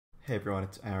Hey everyone,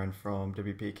 it's Aaron from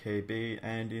WPKB,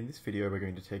 and in this video we're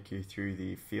going to take you through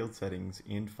the field settings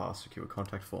in Fast Secure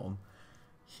Contact Form.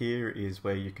 Here is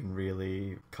where you can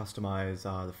really customize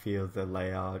the fields, their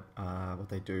layout, what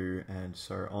they do, and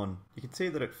so on. You can see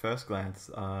that at first glance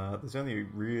there's only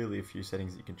really a few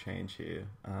settings that you can change here,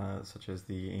 such as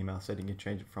the email setting. You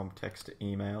change it from text to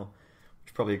email,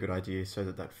 which is probably a good idea so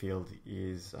that that field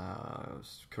is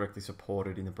correctly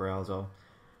supported in the browser.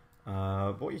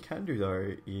 What you can do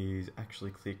though is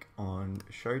actually click on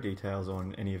show details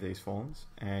on any of these forms,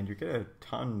 and you get a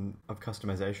ton of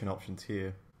customization options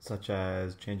here, such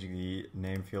as changing the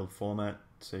name field format.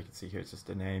 So you can see here it's just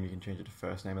a name. You can change it to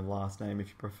first name and last name if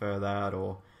you prefer that,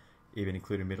 or even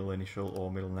include a middle initial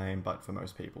or middle name, but for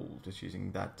most people just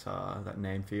using that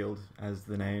name field as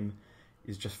the name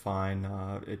is just fine.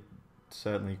 It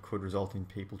certainly could result in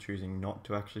people choosing not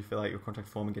to actually fill out your contact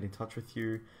form and get in touch with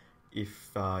you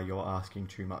if you're asking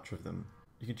too much of them.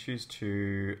 You can choose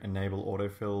to enable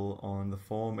autofill on the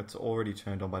form. It's already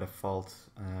turned on by default.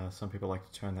 Some people like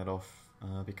to turn that off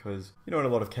because, in a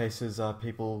lot of cases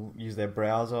people use their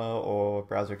browser or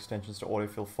browser extensions to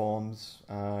autofill forms.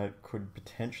 It could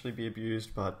potentially be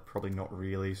abused, but probably not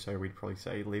really, so we'd probably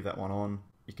say leave that one on.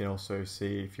 You can also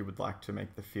see if you would like to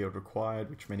make the field required,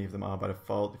 which many of them are by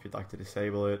default. If you'd like to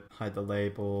disable it, hide the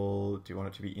label, do you want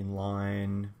it to be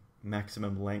inline,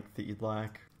 maximum length that you'd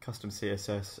like, custom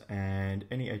CSS, and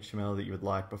any HTML that you would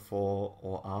like before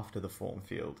or after the form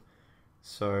field.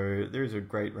 So there is a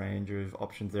great range of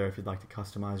options there if you'd like to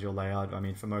customize your layout. I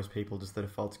mean, for most people, just the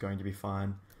default's going to be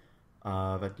fine.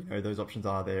 But those options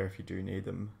are there if you do need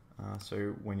them.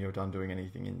 So when you're done doing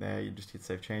anything in there, you just hit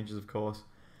Save Changes, of course.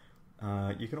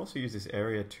 You can also use this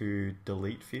area to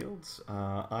delete fields.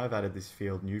 I've added this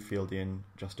field, new field, in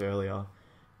just earlier.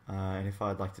 And if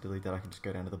I'd like to delete that, I can just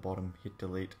go down to the bottom, hit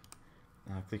delete,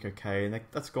 click OK, and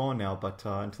that's gone now. But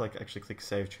until I actually click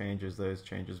Save Changes, those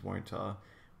changes won't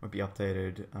be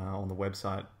updated on the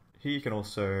website. Here you can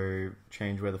also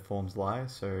change where the forms lie.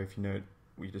 So if you note,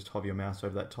 you just hover your mouse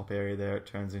over that top area there, it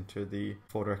turns into the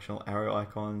 4-directional arrow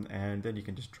icon, and then you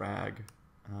can just drag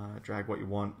what you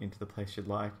want into the place you'd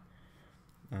like.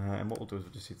 And what we'll do is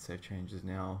we'll just hit Save Changes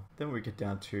now. Then what we get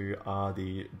down to are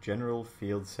the general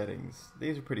field settings.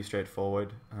 These are pretty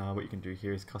straightforward. What you can do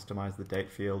here is customize the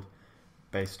date field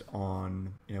based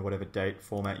on whatever date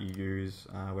format you use,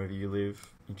 wherever you live.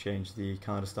 You change the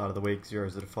calendar start of the week, 0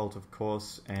 is the default of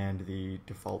course, and the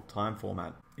default time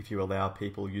format. If you allow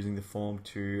people using the form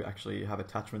to actually have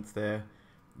attachments there,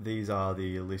 these are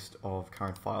the list of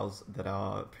current files that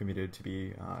are permitted to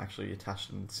be actually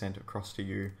attached and sent across to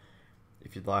you.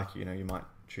 If you'd like, you might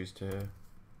choose to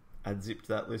add zip to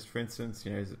that list, for instance.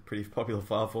 It's a pretty popular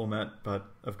file format, but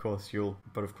of course you'll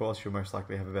most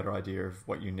likely have a better idea of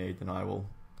what you need than I will.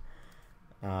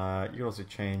 You can also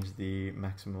change the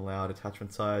maximum allowed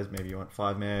attachment size. Maybe you want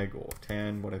 5 meg or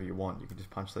 10, whatever you want. You can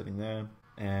just punch that in there.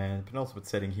 And the penultimate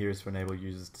setting here is to enable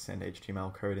users to send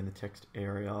HTML code in the text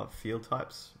area field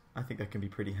types. I think that can be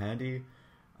pretty handy.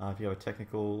 If you have a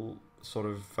technical sort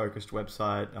of focused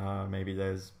website, maybe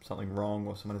there's something wrong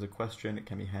or someone has a question, it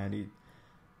can be handy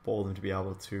for them to be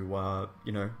able to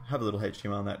have a little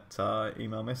HTML in that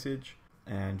email message.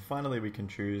 And finally, we can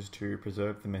choose to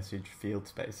preserve the message field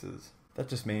spaces. That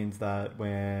just means that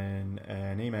when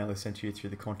an email is sent to you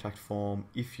through the contact form,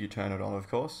 if you turn it on, of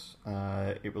course,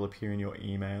 it will appear in your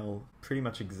email pretty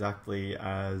much exactly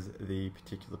as the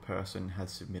particular person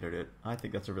has submitted it. I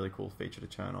think that's a really cool feature to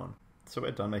turn on. So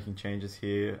we're done making changes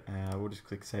here. We'll just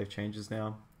click Save Changes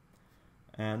now.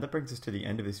 And that brings us to the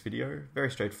end of this video. Very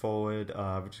straightforward.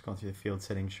 We've just gone through the field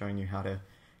settings, showing you how to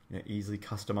easily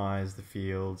customize the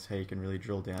fields, how you can really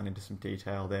drill down into some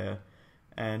detail there,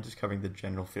 and just covering the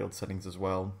general field settings as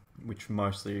well, which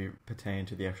mostly pertain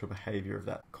to the actual behavior of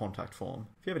that contact form.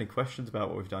 If you have any questions about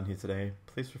what we've done here today,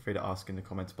 please feel free to ask in the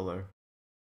comments below.